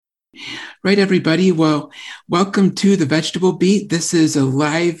Right, everybody. Well, welcome to the Vegetable Beat. This is a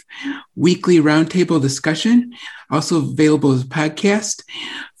live weekly roundtable discussion, also available as a podcast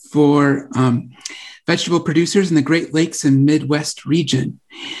for vegetable producers in the Great Lakes and Midwest region.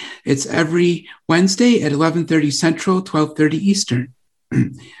 It's every Wednesday at 11:30 Central, 12:30 Eastern.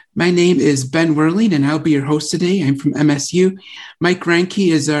 My name is Ben Werling, and I'll be your host today. I'm from MSU. Mike Reinke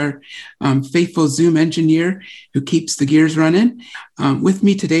is our faithful Zoom engineer who keeps the gears running. With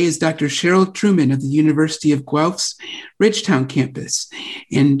me today is Dr. Cheryl Truman of the University of Guelph's Ridgetown campus.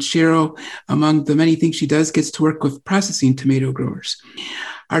 And Cheryl, among the many things she does, gets to work with processing tomato growers.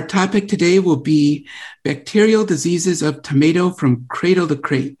 Our topic today will be bacterial diseases of tomato from cradle to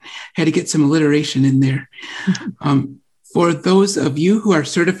crate. Had to get some alliteration in there. For those of you who are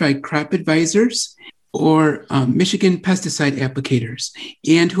certified crop advisors or Michigan pesticide applicators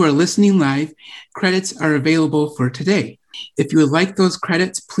and who are listening live, credits are available for today. If you would like those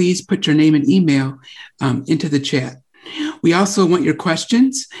credits, please put your name and email into the chat. We also want your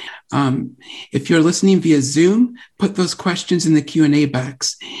questions. If you're listening via Zoom, put those questions in the Q&A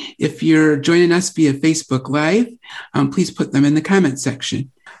box. If you're joining us via Facebook Live, please put them in the comment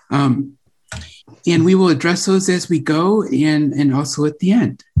section. And we will address those as we go and also at the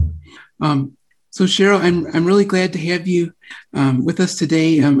end. So Cheryl, I'm really glad to have you with us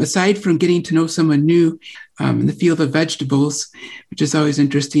today. Aside from getting to know someone new in the field of vegetables, which is always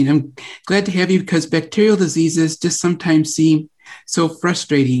interesting, I'm glad to have you because bacterial diseases just sometimes seem so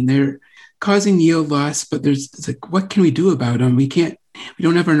frustrating. They're causing yield loss, but it's like, what can we do about them? We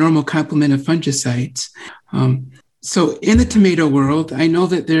don't have our normal complement of fungicides. So in the tomato world, I know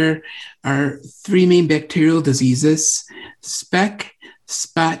that there are three main bacterial diseases: speck,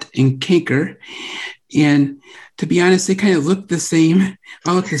 spot, and canker. And to be honest, they kind of look the same,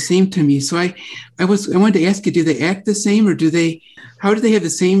 all look the same to me. So I wanted to ask you, do they act the same, or how do they have the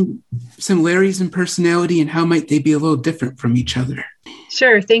same similarities in personality, and how might they be a little different from each other?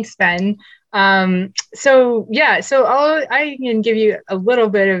 Sure. Thanks, Ben. So I can give you a little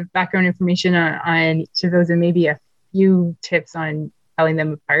bit of background information on each of those and maybe a few tips on telling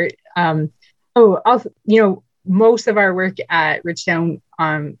them apart. Most of our work at Ridgetown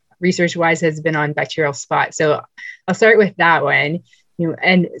research-wise has been on bacterial spot. So I'll start with that one.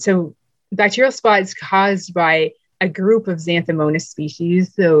 And so bacterial spot is caused by a group of Xanthomonas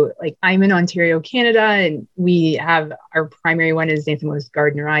species. So like I'm in Ontario, Canada, and we have our primary one is Xanthomonas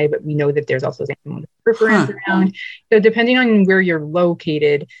gardneri, but we know that there's also Xanthomonas perforans around. So depending on where you're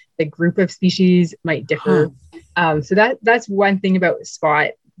located, the group of species might differ. So that's one thing about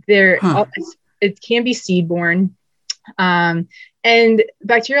spot. It can be seed-borne. And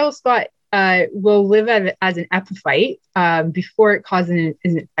bacterial spot will live as an epiphyte before it causes an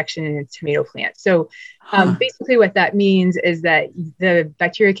infection in a tomato plant. So basically what that means is that the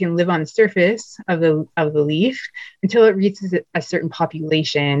bacteria can live on the surface of the leaf until it reaches a certain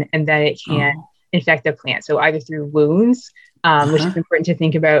population, and then it can infect the plant. So either through wounds, which is important to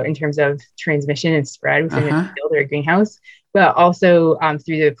think about in terms of transmission and spread within a field or a greenhouse, but also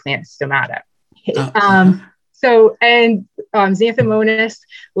through the plant stomata. Xanthomonas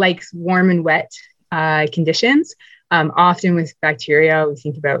likes warm and wet conditions. Often with bacteria, we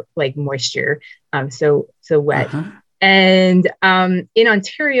think about like moisture, so wet. And in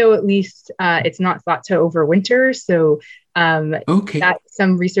Ontario, at least, it's not thought to overwinter. So that's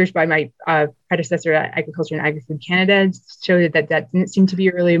some research by my predecessor at Agriculture and Agri-Food Canada showed that didn't seem to be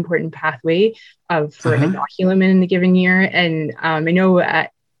a really important pathway for an inoculum in the given year. And I know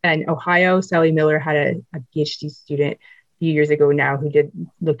in Ohio, Sally Miller had a PhD student a few years ago now who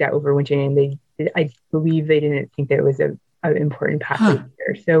looked at overwintering, and I believe they didn't think that it was an important pathway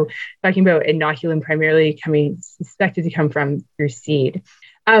there. So talking about inoculum primarily suspected to come through seed.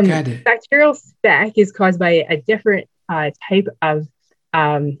 Bacterial speck is caused by a different type of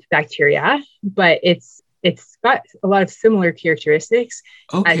bacteria, but it's got a lot of similar characteristics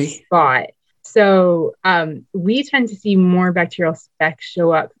as spot. So we tend to see more bacterial speck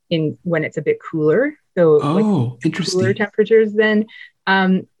show up when it's a bit cooler. So cooler temperatures than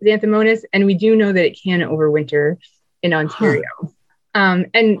Xanthomonas. And we do know that it can overwinter in Ontario. I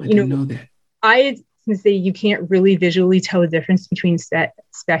know that. I can say you can't really visually tell the difference between speck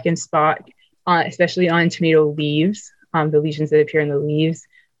and spot, especially on tomato leaves, the lesions that appear in the leaves.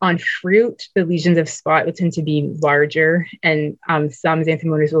 On fruit, the lesions of spot will tend to be larger, and some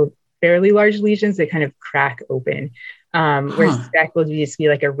Xanthomonas will fairly large lesions that kind of crack open, where speck will just be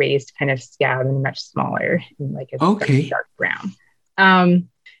like a raised kind of scab and much smaller and like a dark brown. And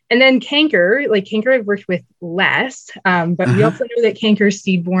then canker I've worked with less, but we also know that canker is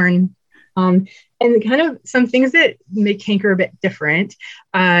seed-borne. And And kind of some things that make canker a bit different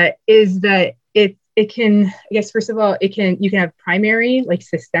is that it can, I guess, first of all, you can have primary, like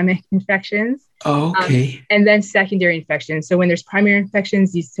systemic infections. Okay. And then secondary infections. So when there's primary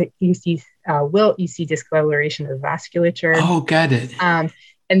infections, you see wilt, you see discoloration of vasculature. Oh, got it. And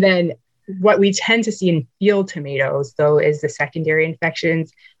then what we tend to see in field tomatoes, though, is the secondary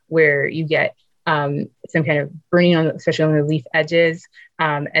infections where you get some kind of burning especially on the leaf edges.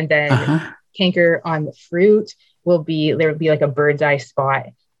 And then canker on the fruit there will be like a bird's eye spot.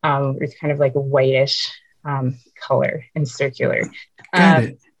 It's kind of like a whitish color and circular. Got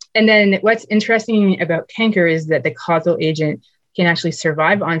it. And then what's interesting about canker is that the causal agent can actually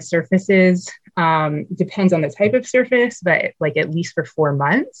survive on surfaces. Depends on the type of surface, but like at least for 4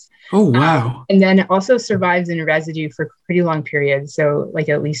 months. Oh, wow. And then it also survives in residue for pretty long periods. So like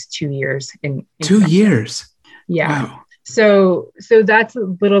at least 2 years. In 2 years? Yeah. Wow. So that's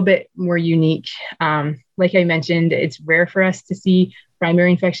a little bit more unique. Like I mentioned, it's rare for us to see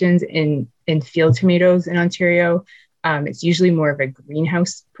primary infections in field tomatoes in Ontario. It's usually more of a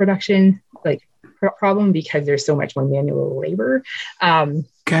greenhouse production problem because there's so much more manual labor.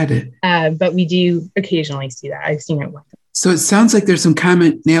 Got it. But we do occasionally see that. I've seen it once. So it sounds like there's some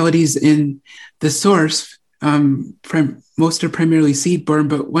commonalities in the source. Most are primarily seed-borne,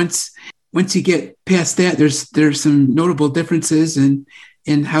 but once you get past that, there's some notable differences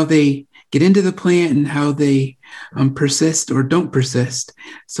in how they get into the plant and how they persist or don't persist.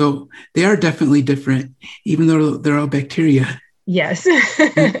 So they are definitely different, even though they're all bacteria. Yes.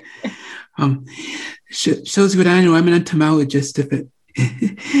 Shows you what I know. I'm an entomologist.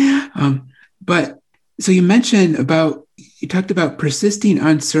 But so you talked about persisting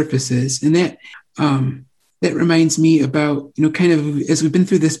on surfaces, and that reminds me about, kind of as we've been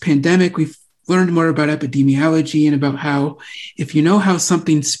through this pandemic, we've learned more about epidemiology and about how if you know how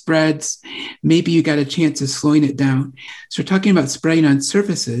something spreads, maybe you got a chance of slowing it down. So we're talking about spreading on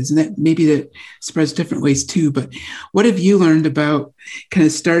surfaces, and that spreads different ways too. But what have you learned about kind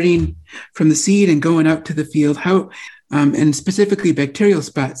of starting from the seed and going out to the field? How, and specifically bacterial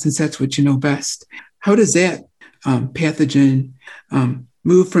spots, since that's what you know best. How does that pathogen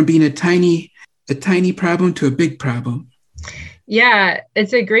move from being a tiny problem to a big problem? Yeah,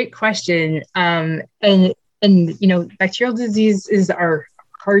 it's a great question. And bacterial diseases are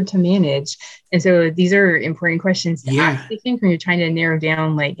hard to manage. And so these are important questions to ask, I think, when you're trying to narrow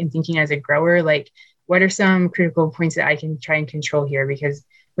down, and thinking as a grower, what are some critical points that I can try and control here? Because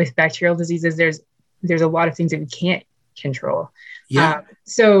with bacterial diseases, there's a lot of things that we can't control. Yeah.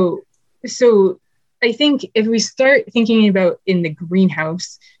 So I think if we start thinking about in the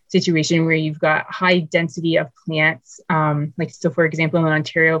greenhouse situation where you've got high density of plants, so for example, in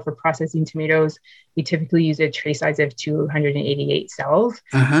Ontario for processing tomatoes, we typically use a tray size of 288 cells.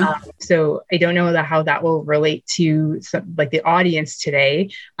 So I don't know how that will relate to the audience today,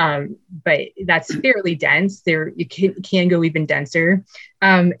 but that's fairly dense. It can go even denser.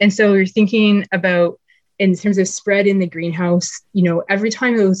 And so we're thinking about, in terms of spread in the greenhouse, every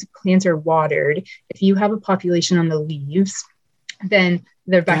time those plants are watered, if you have a population on the leaves, then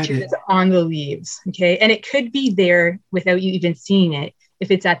the bacteria is on the leaves, okay? And it could be there without you even seeing it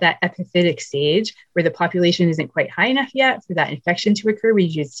if it's at that epiphytic stage where the population isn't quite high enough yet for that infection to occur, where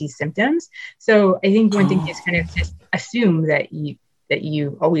you just see symptoms. So I think one thing is kind of just assume that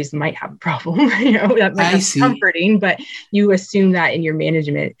you always might have a problem. That might be comforting, but you assume that in your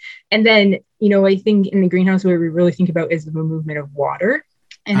management. And then, I think in the greenhouse, what we really think about is the movement of water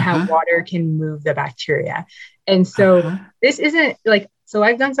and how water can move the bacteria. And so this isn't so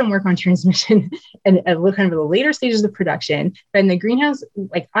I've done some work on transmission and look kind of at the later stages of production, but in the greenhouse,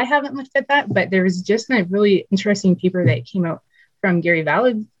 I haven't looked at that, but there was just a really interesting paper that came out from Gary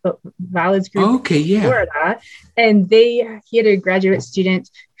Valid's group in Florida. And he had a graduate student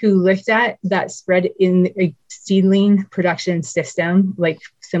who looked at that spread in a seedling production system,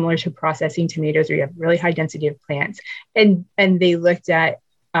 similar to processing tomatoes, where you have really high density of plants. And they looked at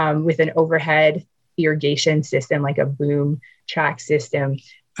with an overhead irrigation system, like a boom track system,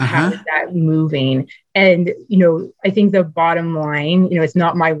 how is that moving? And, I think the bottom line, it's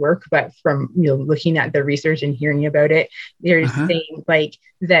not my work, but from, looking at the research and hearing about it, they're saying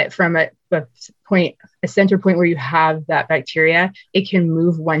that from a center point where you have that bacteria, it can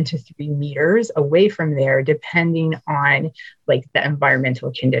move 1 to 3 meters away from there, depending on the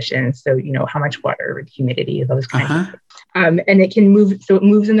environmental conditions. So, how much water, humidity, those kinds of things. And it can move. So it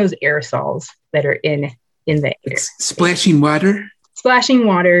moves in those aerosols that are in the air. It's splashing water,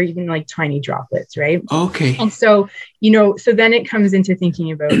 even tiny droplets, right? Okay. And so, so then it comes into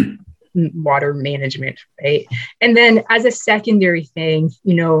thinking about water management, right? And then as a secondary thing,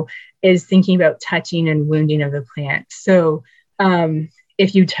 is thinking about touching and wounding of the plant. So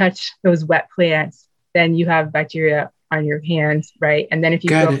if you touch those wet plants, then you have bacteria on your hands, right? And then if you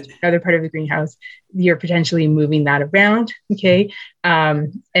go to another part of the greenhouse, you're potentially moving that around, okay?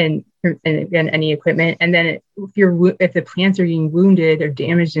 And any equipment. And then if the plants are being wounded or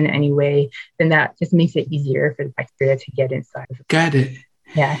damaged in any way, then that just makes it easier for the bacteria to get inside. Got it.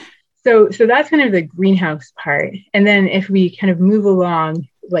 Yeah. So that's kind of the greenhouse part. And then if we kind of move along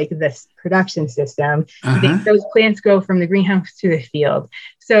like this production system, those plants go from the greenhouse to the field.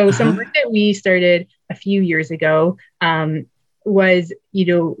 So some work that we started a few years ago was,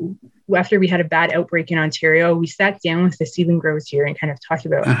 after we had a bad outbreak in Ontario, we sat down with the seedling growers here and kind of talked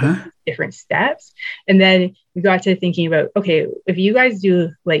about different steps. And then we got to thinking about, okay, if you guys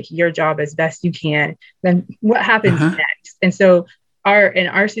do like your job as best you can, then what happens next? And so in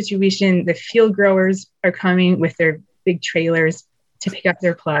our situation, the field growers are coming with their big trailers to pick up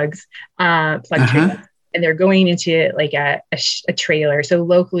their plug trailers, and they're going into like a trailer. So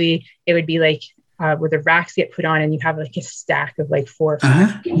locally, it would be like where the racks get put on, and you have like a stack of like 4 or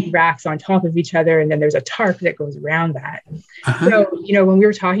 5 racks on top of each other, and then there's a tarp that goes around that. So when we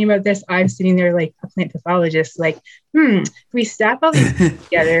were talking about this, I'm sitting there like a plant pathologist, like, if we stack all these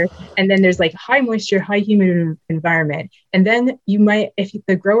together, and then there's like high moisture, high humid environment, and then you might, if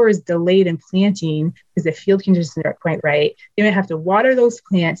the grower is delayed in planting because the field conditions aren't quite right, they might have to water those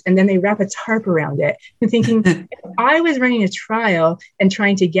plants, and then they wrap a tarp around it. I'm thinking, if I was running a trial and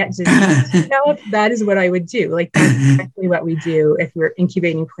trying to get to develop, that is what I would do. Like that's exactly what we do if we're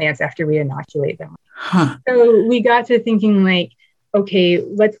incubating plants after we inoculate them. So we got to thinking like, okay,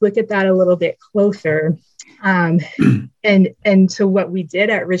 let's look at that a little bit closer. And so what we did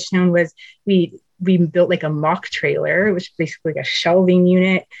at Richtown was we built like a mock trailer, which is basically like a shelving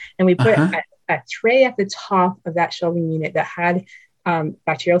unit, and we put a tray at the top of that shelving unit that had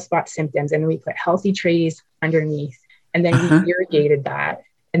bacterial spot symptoms, and we put healthy trays underneath, and then we irrigated that,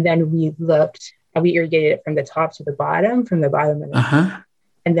 and then we irrigated it from the top to the bottom, from the bottom of the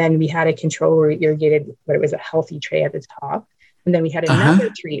and then we had a control where we irrigated, but it was a healthy tray at the top. And then we had another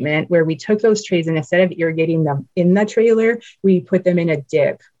treatment where we took those trays, and instead of irrigating them in the trailer, we put them in a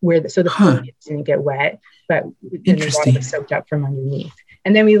dip so the foliage didn't get wet, but then the water was soaked up from underneath.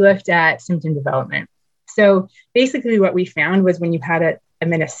 And then we looked at symptom development. So basically what we found was when you had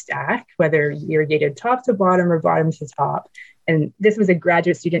them in a stack, whether you irrigated top to bottom or bottom to top, and this was a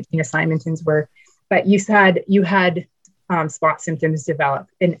graduate student in Simonton's work, but you had spot symptoms develop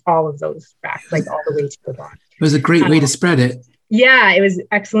in all of those racks, like all the way to the bottom. It was a great way to spread it. Yeah, it was an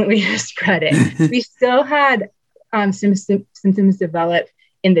excellent way to spread it. We still had symptoms develop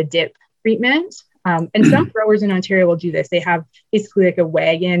in the dip treatment. And some growers in Ontario will do this. They have basically like a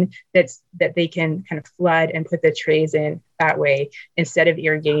wagon that they can kind of flood and put the trays in that way instead of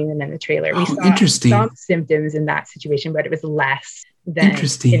irrigating them in the trailer. We saw some symptoms in that situation, but it was less than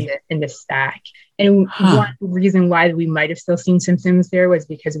in the stack. And one reason why we might have still seen symptoms there was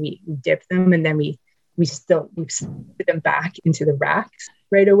because we dipped them, and then we put them back into the racks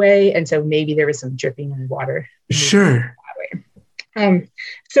right away. And so maybe there was some dripping in water. Sure.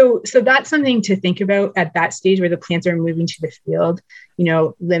 So that's something to think about at that stage where the plants are moving to the field.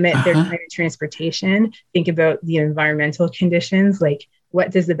 Limit their time of transportation. Think about the environmental conditions. Like,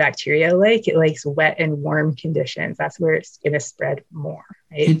 what does the bacteria like? It likes wet and warm conditions. That's where it's going to spread more.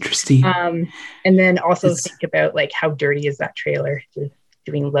 Right? Interesting. And then also think about like, how dirty is that trailer?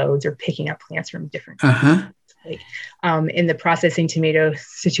 Doing loads or picking up plants from different like in the processing tomato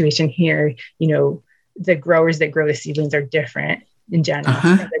situation here, the growers that grow the seedlings are different in general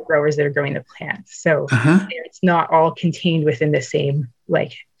from the growers that are growing the plants. So it's not all contained within the same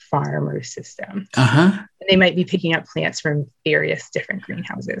like farm or system. And they might be picking up plants from various different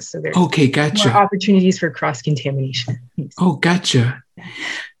greenhouses. So there's more opportunities for cross-contamination. Oh, gotcha.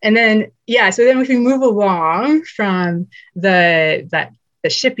 And then, so then if we move along from the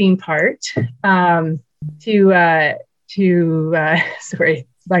shipping part sorry,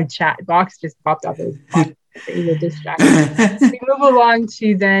 my chat box just popped up. We move along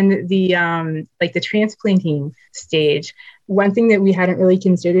to then the transplanting stage. One thing that we hadn't really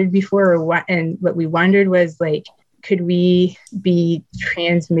considered before, and what we wondered was like, could we be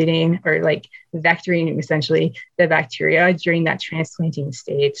transmitting or like vectoring essentially the bacteria during that transplanting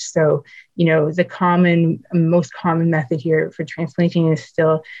stage? So, the most common method here for transplanting is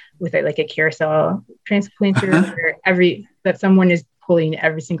still with like a carousel transplanter where someone is pulling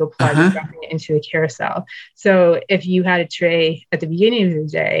every single plug and dropping it into the carousel. So if you had a tray at the beginning of the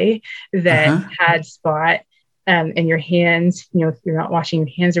day that had spot, and your hands, if you're not washing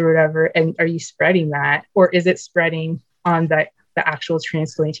your hands or whatever, and are you spreading that, or is it spreading on the actual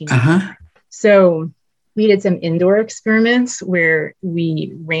transplanting? So we did some indoor experiments where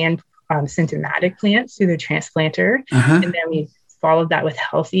we ran symptomatic plants through the transplanter, and then we followed that with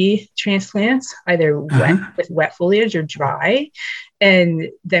healthy transplants, either with wet foliage or dry. And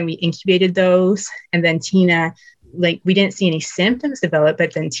then we incubated those. And then Tina, we didn't see any symptoms develop,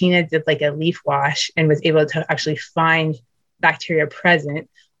 but then Tina did a leaf wash and was able to actually find bacteria present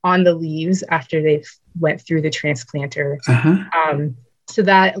on the leaves after they went through the transplanter. So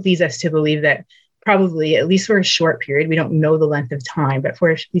that leads us to believe that probably, at least for a short period, we don't know the length of time, but for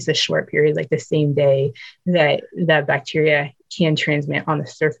at least a short period, like the same day, that bacteria can transmit on the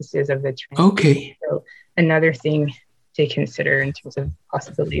surfaces of the transplant. So another thing to consider in terms of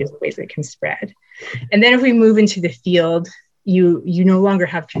possibilities of ways it can spread. And then if we move into the field, you no longer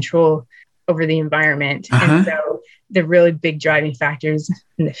have control over the environment. And so the really big driving factors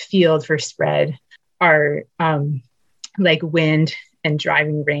in the field for spread are wind and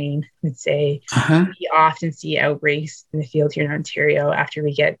driving rain. I'd say we often see outbreaks in the field here in Ontario after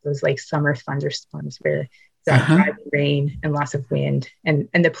we get those summer thunderstorms where that driving rain and lots of wind, and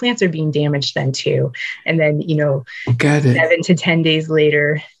the plants are being damaged then too. And then 7 to 10 days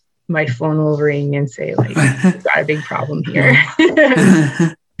later, my phone will ring and say we've got a big problem here.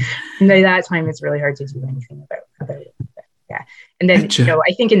 And by that time, it's really hard to do anything about it. Yeah. And then,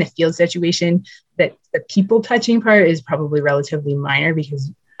 I think in the field situation that the people touching part is probably relatively minor, because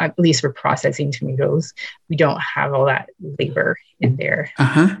at least for processing tomatoes, we don't have all that labor in there.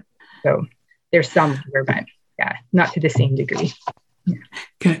 So there's some labor, but not to the same degree. Yeah.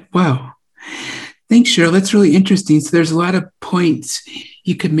 Okay. Wow. Thanks, Cheryl. That's really interesting. So there's a lot of points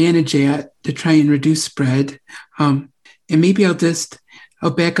you could manage at to try and reduce spread. And maybe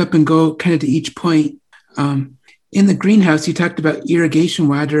I'll back up and go kind of to each point. In the greenhouse, you talked about irrigation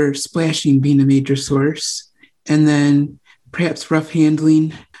water splashing being a major source, and then perhaps rough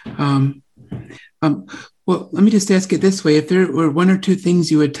handling. Well, let me just ask it this way. If there were one or two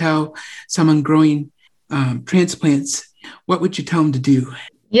things you would tell someone growing transplants, what would you tell them to do?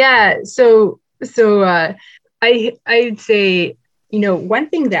 Yeah. So I'd say, one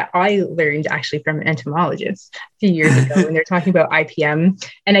thing that I learned actually from an entomologist a few years ago when they're talking about IPM,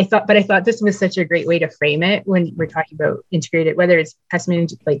 and I thought this was such a great way to frame it when we're talking about integrated, whether it's pest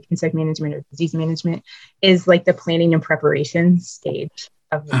management, like insect management or disease management, is the planning and preparation stage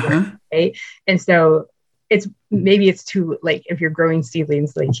of the work, right? And so it's too, if you're growing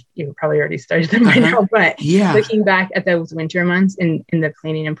seedlings, you probably already started them by now, but looking back at those winter months in the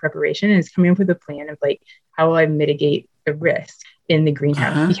planning and preparation is coming up with a plan of how will I mitigate the risk in the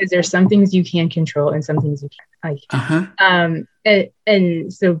greenhouse, because there's some things you can control and some things you can't.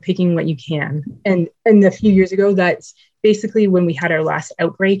 And so picking what you can. And a few years ago, that's basically when we had our last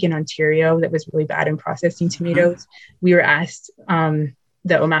outbreak in Ontario that was really bad in processing tomatoes. We were asked, the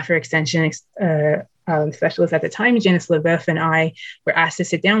OMAFR extension specialist at the time, Janice LeBeuf, and I were asked to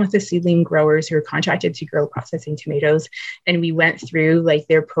sit down with the seedling growers who were contracted to grow processing tomatoes. And we went through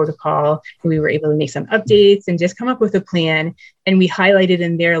their protocol, and we were able to make some updates and just come up with a plan. And we highlighted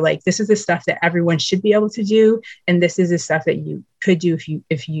in there, this is the stuff that everyone should be able to do. And this is the stuff that you could do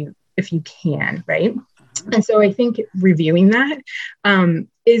if you can, right? And so I think reviewing that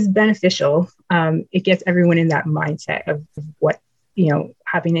is beneficial. It gets everyone in that mindset of what,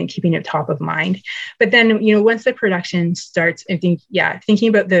 having and keeping it top of mind. But then, once the production starts, I think, thinking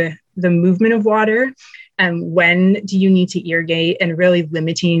about the movement of water and when do you need to irrigate, and really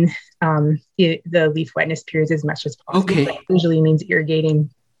limiting the leaf wetness periods as much as possible. That usually means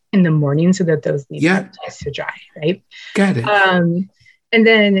irrigating in the morning so that those leaves have a chance to dry, right? Got it. And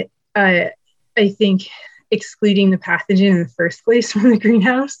then I think excluding the pathogen in the first place from the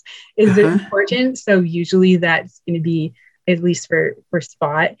greenhouse is important. So usually that's going to be, at least for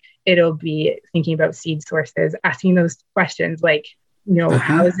spot, it'll be thinking about seed sources, asking those questions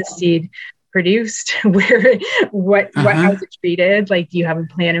how is the seed produced? How is it treated? Do you have a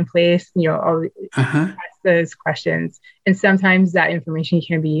plan in place? Ask those questions. And sometimes that information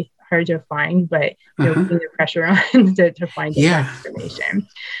can be hard to find, but putting the pressure on to find that information.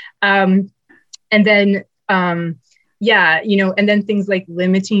 And then and then things like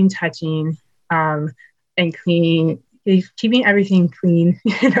limiting touching and cleaning, keeping everything clean,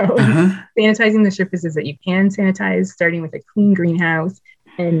 sanitizing the surfaces that you can sanitize, starting with a clean greenhouse,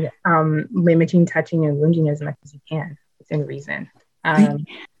 and limiting touching and wounding as much as you can within reason. And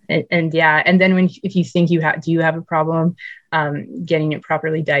then if you think do you have a problem, getting it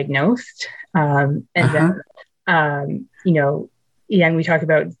properly diagnosed, and then we talk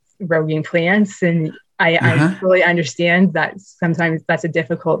about roguing plants, and I fully understand that sometimes that's a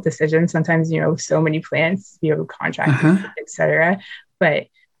difficult decision. Sometimes, so many plants, contractors, etc. But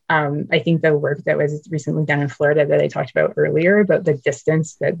I think the work that was recently done in Florida that I talked about earlier about the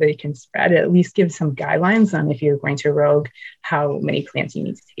distance that they can spread, at least gives some guidelines on if you're going to rogue, how many plants you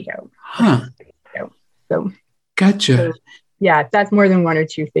need to take out. So, gotcha. So, yeah, that's more than one or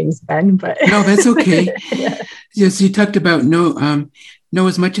two things, Ben, but no, that's okay. So you talked about know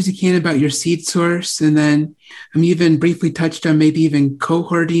as much as you can about your seed source, and then you even briefly touched on maybe even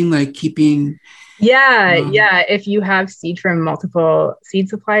cohorting, like keeping. If you have seed from multiple seed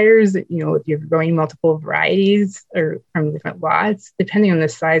suppliers, if you're growing multiple varieties or from different lots, depending on the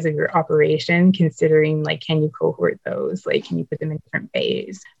size of your operation, considering like, can you cohort those? Like, can you put them in different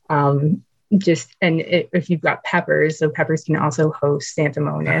bays? If you've got peppers, so peppers can also host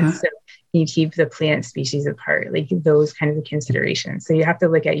Xanthomonas. So you keep the plant species apart, like those kinds of considerations. So you have to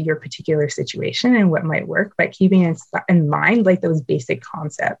look at your particular situation and what might work, but keeping in mind like those basic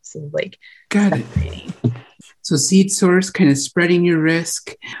concepts of like separating. So seed source, kind of spreading your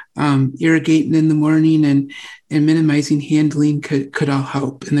risk, irrigating in the morning, and minimizing handling could all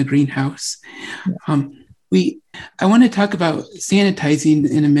help in the greenhouse. I want to talk about sanitizing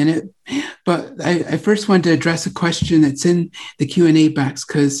in a minute, but I first want to address a question that's in the Q&A box,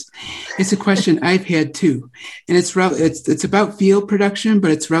 because it's a question I've had too, and it's about field production,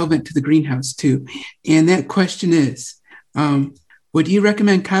 but it's relevant to the greenhouse too. And that question is, would you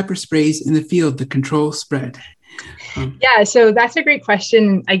recommend copper sprays in the field to control spread? So that's a great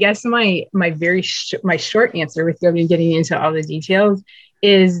question. I guess my short answer, without getting into all the details,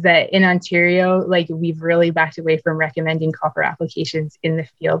 is that in Ontario, like we've really backed away from recommending copper applications in the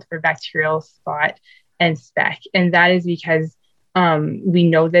field for bacterial, spot, and speck. And that is because we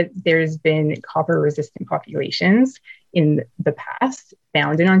know that there's been copper resistant populations in the past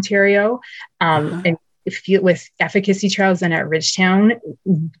found in Ontario. And with efficacy trials done at Ridgetown,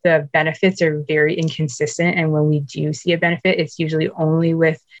 the benefits are very inconsistent. And when we do see a benefit, it's usually only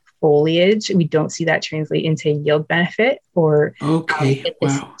with foliage. We don't see that translate into yield benefit or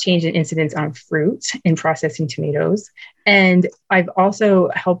change in incidence on fruit in processing tomatoes. And I've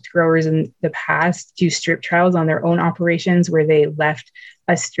also helped growers in the past do strip trials on their own operations where they left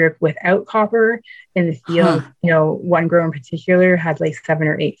a strip without copper in the field. One grower in particular had like 7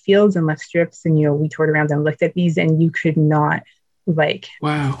 or 8 fields and left strips. And, we toured around and looked at these and you could not see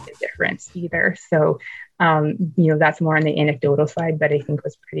the difference either. So, that's more on the anecdotal side, but I think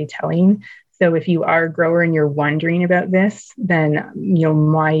was pretty telling. So if you are a grower and you're wondering about this, then,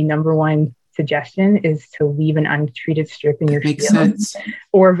 my number one suggestion is to leave an untreated strip in your field. Sense.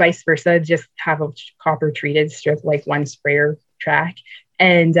 Or vice versa, just have a copper treated strip, like one sprayer track,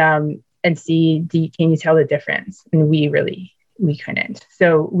 and see, can you tell the difference? And we couldn't.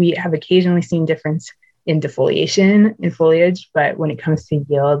 So we have occasionally seen difference in defoliation in foliage, but when it comes to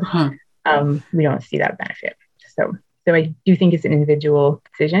yield, we don't see that benefit. So I do think it's an individual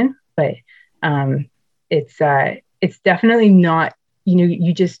decision, but it's definitely not,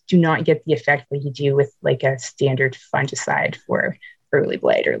 you just do not get the effect that you do with like a standard fungicide for early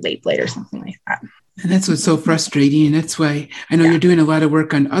blight or late blight or something like that. And that's what's so frustrating. And that's why I know you're doing a lot of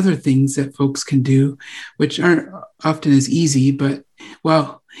work on other things that folks can do, which aren't often as easy, but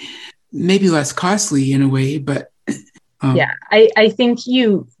maybe less costly in a way, but I think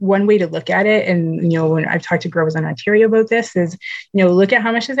one way to look at it, and when I've talked to growers in Ontario about this, is look at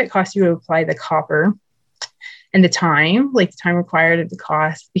how much does it cost you to apply the copper and the time required at the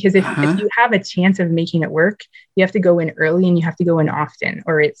cost, because if you have a chance of making it work, you have to go in early and you have to go in often,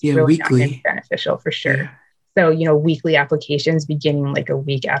 or it's really weekly. Not going to be beneficial for sure. So weekly applications beginning like a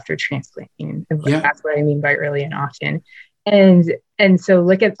week after transplanting, that's what I mean by early and often. And so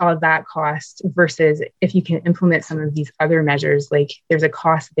look at all that cost versus if you can implement some of these other measures, like there's a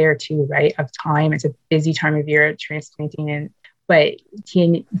cost there too, right? Of time. It's a busy time of year transplanting but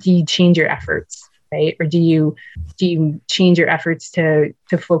do you change your efforts, right? Or do you change your efforts to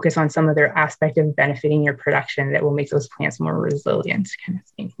focus on some other aspect of benefiting your production that will make those plants more resilient, kind of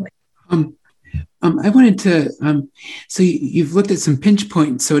thing? I wanted to, so you've looked at some pinch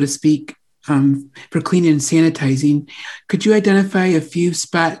points, so to speak, for cleaning and sanitizing. Could you identify a few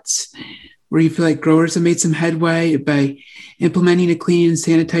spots where you feel like growers have made some headway by implementing a cleaning and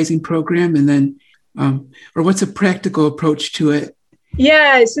sanitizing program? And then, or what's a practical approach to it?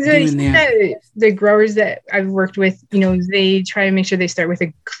 So the growers that I've worked with, they try to make sure they start with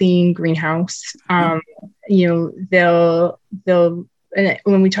a clean greenhouse. And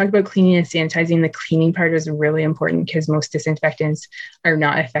when we talk about cleaning and sanitizing, the cleaning part is really important because most disinfectants are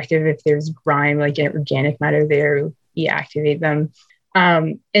not effective if there's grime, like organic matter there, deactivate them.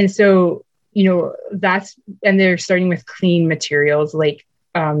 And so and they're starting with clean materials like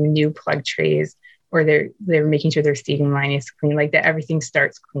new plug trays, or they're making sure their staging line is clean, like that everything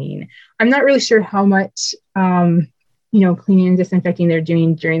starts clean. I'm not really sure how much cleaning and disinfecting they're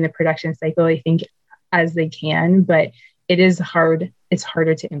doing during the production cycle. I think as they can, but it is hard. It's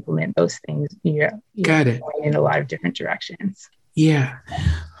harder to implement those things. Got it. Going in a lot of different directions. Yeah.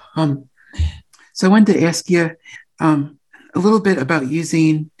 So I wanted to ask you a little bit about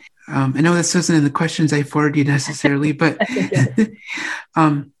using, I know this wasn't in the questions I forwarded you necessarily, but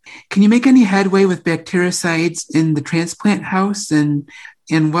can you make any headway with bactericides in the transplant house, and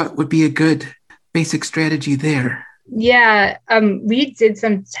what would be a good basic strategy there? Yeah, we did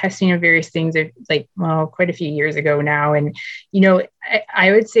some testing of various things quite a few years ago now. And,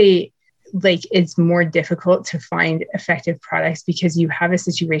 I would say it's more difficult to find effective products because you have a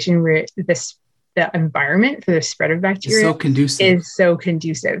situation where the environment for the spread of bacteria is so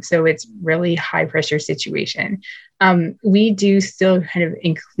conducive. So it's really high pressure situation. We do still kind of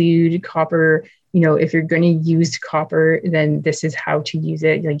include copper. If you're going to use copper, then this is how to use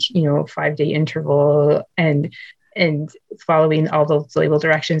it, 5-day interval and following all those label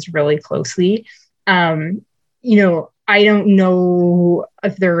directions really closely. I don't know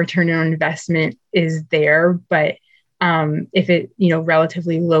if the return on investment is there, but if it,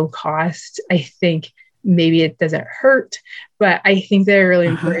 relatively low cost, I think maybe it doesn't hurt. But I think the really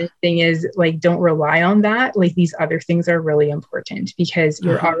important thing is don't rely on that. These other things are really important because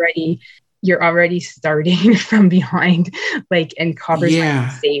you're already starting from behind, and copper's going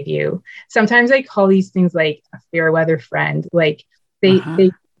to save you. Sometimes I call these things a fair weather friend. They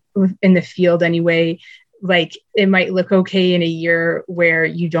in the field anyway, it might look okay in a year where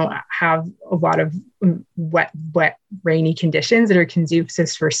you don't have a lot of wet, rainy conditions that are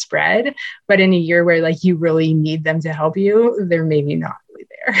conducive for spread. But in a year where you really need them to help you, they're maybe not really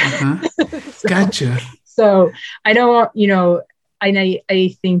there. Gotcha. So I don't,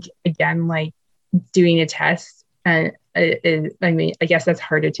 I think again, doing a test, I guess that's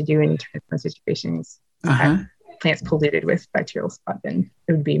harder to do in transplant situations. Plants polluted with bacterial spot, then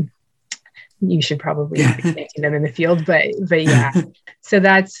it would be. You should probably be planting them in the field, but yeah. So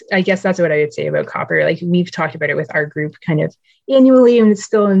I guess that's what I would say about copper. We've talked about it with our group kind of annually, and it's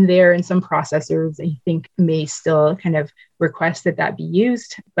still in there. And some processors, I think, may still kind of request that be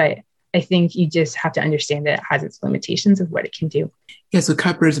used, but I think you just have to understand that it has its limitations of what it can do. Yeah, so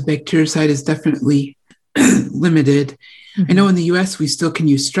copper as a bactericide is definitely limited. I know in the US, we still can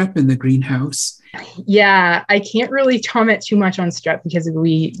use strep in the greenhouse. Yeah, I can't really comment too much on strep because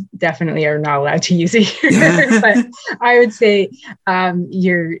we definitely are not allowed to use it here. But I would say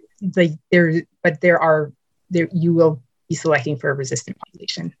you will be selecting for a resistant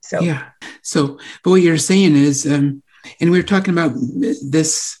population. So yeah. So, but what you're saying is, and we were talking about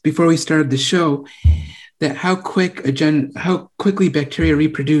this before we started the show, that how quickly bacteria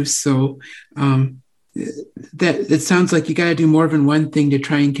reproduce. So that it sounds like you got to do more than one thing to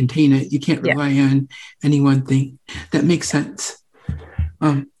try and contain it. You can't rely on any one thing. That makes sense.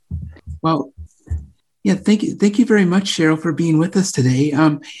 Well, yeah, thank you very much, Cheryl, for being with us today.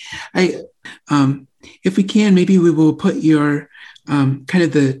 If we can, maybe we will put your kind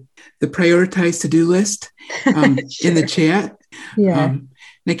of the prioritized to-do list in the chat. Yeah. And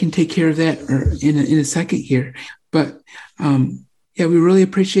I can take care of that in a second here. But yeah, we really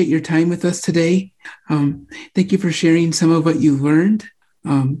appreciate your time with us today. Thank you for sharing some of what you learned.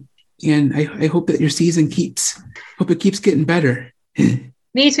 And I hope that your season keeps getting better.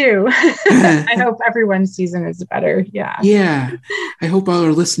 Me too. I hope everyone's season is better. Yeah. Yeah. I hope all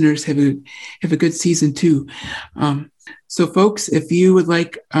our listeners have a good season too. So folks, if you would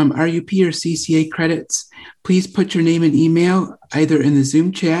like RUP or CCA credits, please put your name and email either in the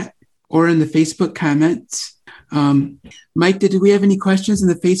Zoom chat or in the Facebook comments. Mike, did we have any questions in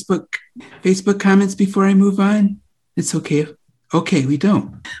the Facebook comments before I move on? It's okay. Okay, we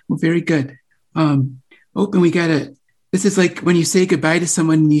don't. Well, very good. And this is like when you say goodbye to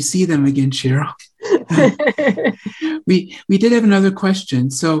someone and you see them again, Cheryl. We did have another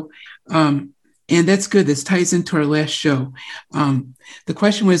question. So, and that's good. This ties into our last show. The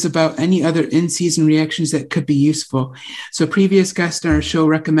question was about any other in-season reactions that could be useful. So a previous guest on our show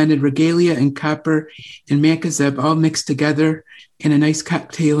recommended regalia and copper and mancozeb all mixed together in a nice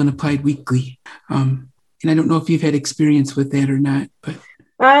cocktail and applied weekly. And I don't know if you've had experience with that or not, but.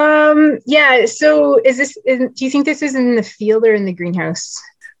 Yeah. So do you think this is in the field or in the greenhouse?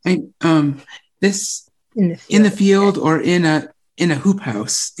 This in the field or in a hoop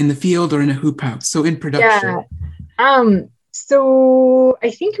house, in the field or in a hoop house. So in production. Yeah. So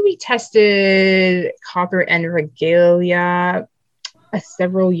I think we tested copper and regalia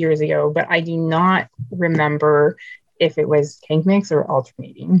several years ago, but I do not remember if it was tank mix or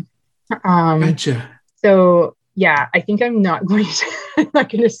alternating. Gotcha. So yeah, I think I'm not going to, I'm not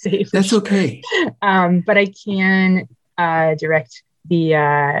going to say for That's sure. okay. But I can direct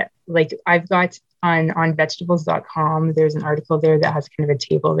the, like I've got on vegetables.com, there's an article there that has kind of a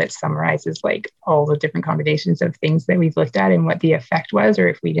table that summarizes like all the different combinations of things that we've looked at and what the effect was, or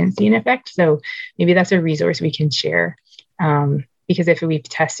if we didn't see an effect. So maybe that's a resource we can share. Because if we've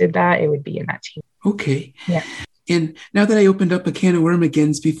tested that, it would be in that table. Okay. Yeah. And now that I opened up a can of worm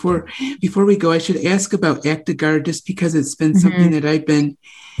again, before we go, I should ask about Actigard, just because it's been something that I've been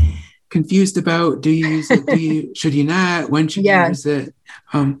confused about. Do you use it? Should you not? When should you use it?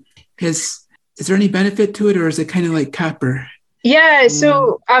 Is there any benefit to it, or is it kind of like copper? Yeah,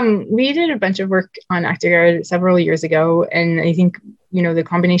 so we did a bunch of work on Actigard several years ago, and I think the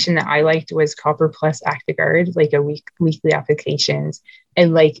combination that I liked was copper plus Actigard, like a weekly applications,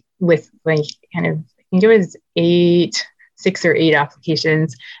 and like with like kind of, I think it was 6 or 8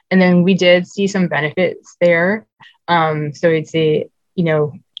 applications, and then we did see some benefits there. So I'd say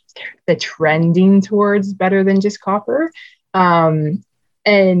the trending towards better than just copper,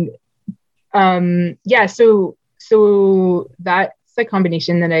 So that's a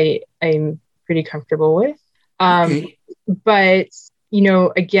combination that I'm pretty comfortable with. Okay. But,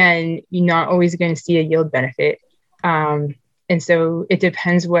 again, you're not always going to see a yield benefit. And so it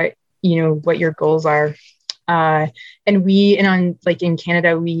depends what your goals are. And in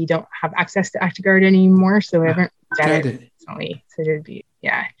Canada, we don't have access to Actigard anymore. So I haven't got it recently. So it'd be,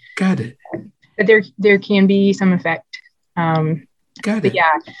 yeah. Got it. But there can be some effect. Got it.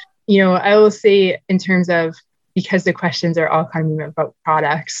 Yeah, I will say in terms of, because the questions are all kind of about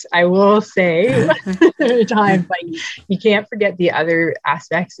products, I will say times like you can't forget the other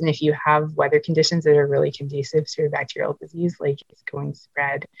aspects. And if you have weather conditions that are really conducive to bacterial disease, like it's going to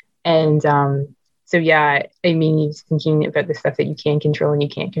spread. And so, yeah, I mean, thinking about the stuff that you can control and you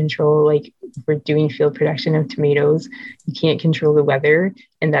can't control, like we're doing field production of tomatoes, you can't control the weather.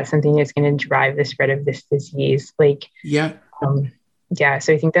 And that's something that's going to drive the spread of this disease. Like, yeah.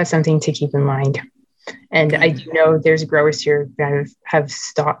 So I think that's something to keep in mind. And I do know there's growers here that have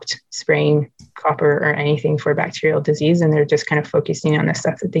stopped spraying copper or anything for bacterial disease, and they're just kind of focusing on the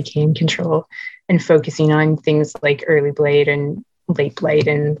stuff that they can control and focusing on things like early blade and late blade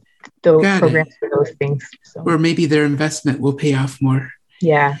and those programs for those things. So. Or maybe their investment will pay off more.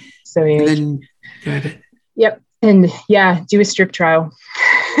 Yeah. So got it. Yep. And yeah, do a strip trial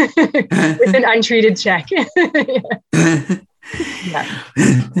with an untreated check.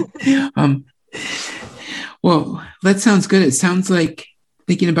 Well, that sounds good. It sounds like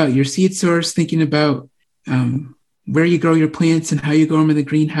thinking about your seed source, thinking about where you grow your plants and how you grow them in the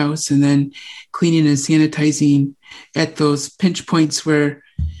greenhouse, and then cleaning and sanitizing at those pinch points where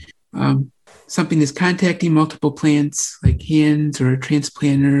something is contacting multiple plants, like hands or a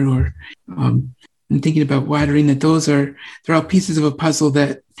transplanter, or and thinking about watering, they're all pieces of a puzzle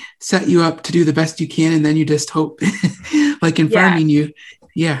that set you up to do the best you can, and then you just hope, like in farming,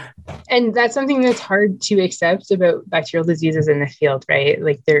 And that's something that's hard to accept about bacterial diseases in the field, right?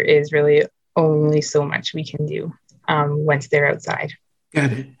 Like there is really only so much we can do once they're outside.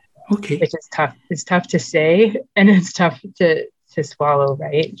 Got it. Okay. Which is tough. It's tough to say, and it's tough to swallow,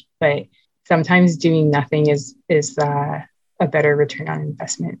 right? But sometimes doing nothing is a better return on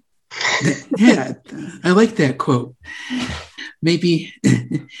investment. Yeah, I like that quote. Maybe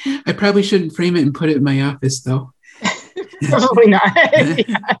I probably shouldn't frame it and put it in my office, though. Probably not.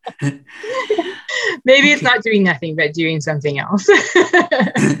 Maybe it's not doing nothing, but doing something else.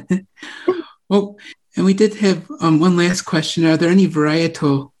 Well, and we did have one last question. Is there any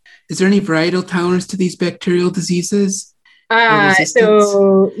varietal tolerance to these bacterial diseases?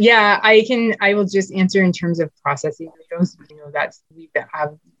 So yeah, I will just answer in terms of processing tomatoes. We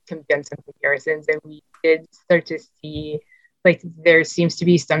have done some comparisons, and we did start to see like there seems to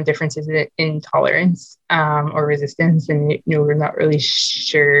be some differences in tolerance or resistance, and we're not really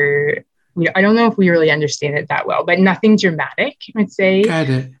sure. I don't know if we really understand it that well, but nothing dramatic, I'd say. Got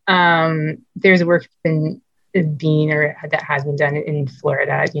it. There's work that has been done in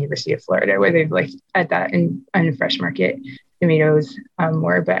Florida, at the University of Florida, where they've looked at that in fresh market tomatoes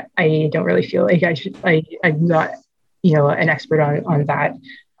more, but I don't really feel like I'm not, an expert on that.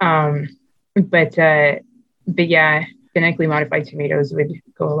 But yeah, genetically modified tomatoes would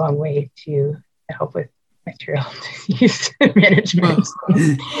go a long way to help with bacterial disease management.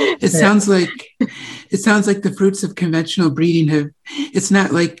 Well, it sounds like the fruits of conventional breeding it's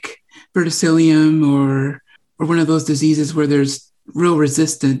not like verticillium or one of those diseases where there's real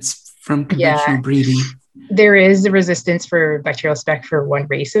resistance from conventional breeding. There is a resistance for bacterial spec for one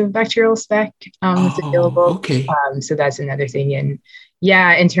race of bacterial spec that's available. Okay. So that's another thing. And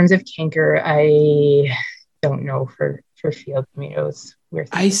yeah, in terms of canker, I don't know for field tomatoes.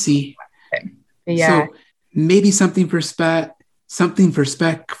 I see. But yeah. So maybe something for spec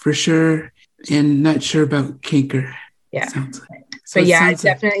for sure, and not sure about canker. Yeah. Sounds like. So but yeah, it's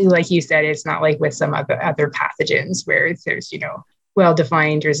definitely like you said, it's not like with some other pathogens where there's,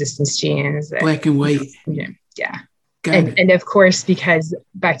 well-defined resistance genes. Black and white. Yeah. And of course, because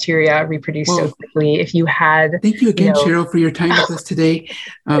bacteria reproduce so quickly, if you had... Thank you again, Cheryl, for your time with us today.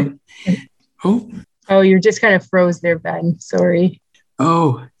 You just kind of froze there, Ben. Sorry.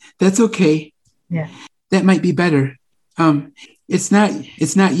 Oh, that's okay. Yeah. That might be better. It's not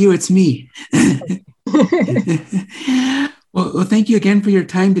you, it's me. Well, thank you again for your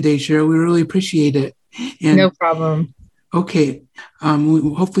time today, Cheryl. We really appreciate it. And, no problem. Okay.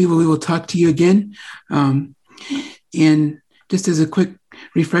 Hopefully we will talk to you again. And just as a quick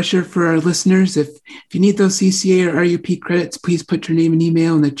refresher for our listeners, if you need those CCA or RUP credits, please put your name and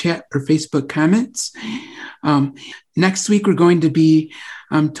email in the chat or Facebook comments. Next week, we're going to be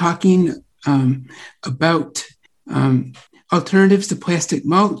talking about alternatives to plastic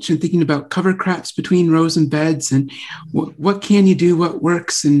mulch and thinking about cover crops between rows and beds and what can you do, what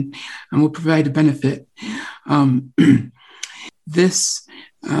works, and will provide a benefit.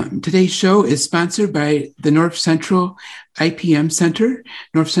 Today's show is sponsored by the North Central IPM Center,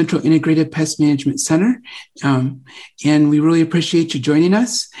 North Central Integrated Pest Management Center, and we really appreciate you joining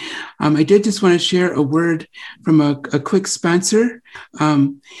us. I did just want to share a word from a quick sponsor.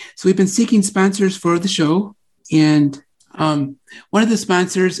 So we've been seeking sponsors for the show, and one of the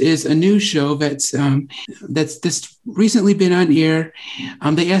sponsors is a new show that's just recently been on air.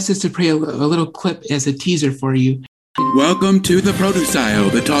 They asked us to play a little clip as a teaser for you. Welcome to the Produce Aisle,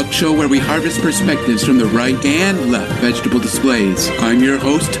 the talk show where we harvest perspectives from the right and left vegetable displays. I'm your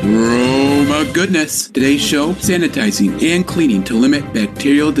host, Roma Goodness. Today's show, sanitizing and cleaning to limit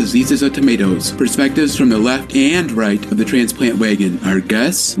bacterial diseases of tomatoes. Perspectives from the left and right of the transplant wagon. Our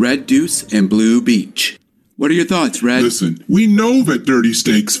guests, Red Deuce and Blue Beach. What are your thoughts, Red? Listen, we know that dirty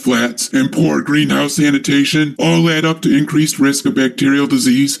stakes, flats, and poor greenhouse sanitation all add up to increased risk of bacterial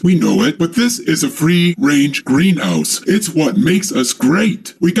disease. We know it, but this is a free-range greenhouse. It's what makes us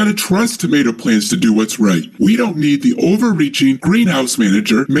great. We gotta trust tomato plants to do what's right. We don't need the overreaching greenhouse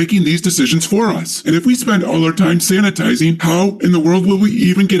manager making these decisions for us. And if we spend all our time sanitizing, how in the world will we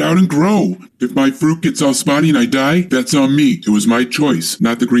even get out and grow? If my fruit gets all spotty and I die, that's on me. It was my choice,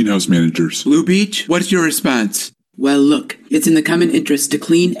 not the greenhouse manager's. Blue Beach, what's your response? Well, look, it's in the common interest to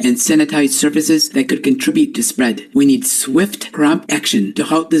clean and sanitize surfaces that could contribute to spread. We need swift, prompt action to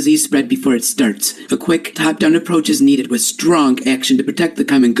halt disease spread before it starts. A quick, top-down approach is needed with strong action to protect the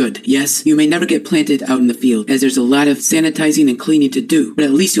common good. Yes, you may never get planted out in the field, as there's a lot of sanitizing and cleaning to do, but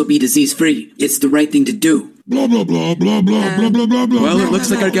at least you'll be disease-free. It's the right thing to do. Blah, blah, blah, blah, blah, blah, blah, blah, blah. Well, it looks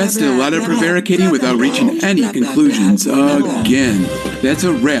like our guest did a lot of prevaricating without reaching any conclusions again. That's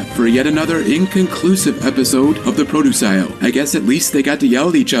a wrap for yet another inconclusive episode of the Produce Aisle. I guess at least they got to yell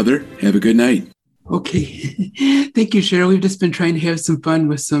at each other. Have a good night. Okay. Thank you, Cheryl. We've just been trying to have some fun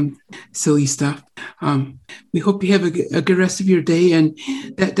with some silly stuff. We hope you have a good rest of your day, and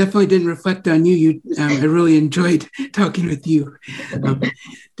that definitely didn't reflect on you. I really enjoyed talking with you.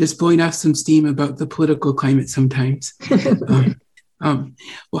 Just blowing off some steam about the political climate sometimes.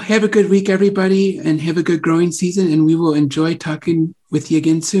 Well, have a good week, everybody, and have a good growing season, and we will enjoy talking with you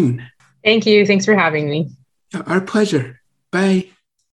again soon. Thank you. Thanks for having me. Our pleasure. Bye.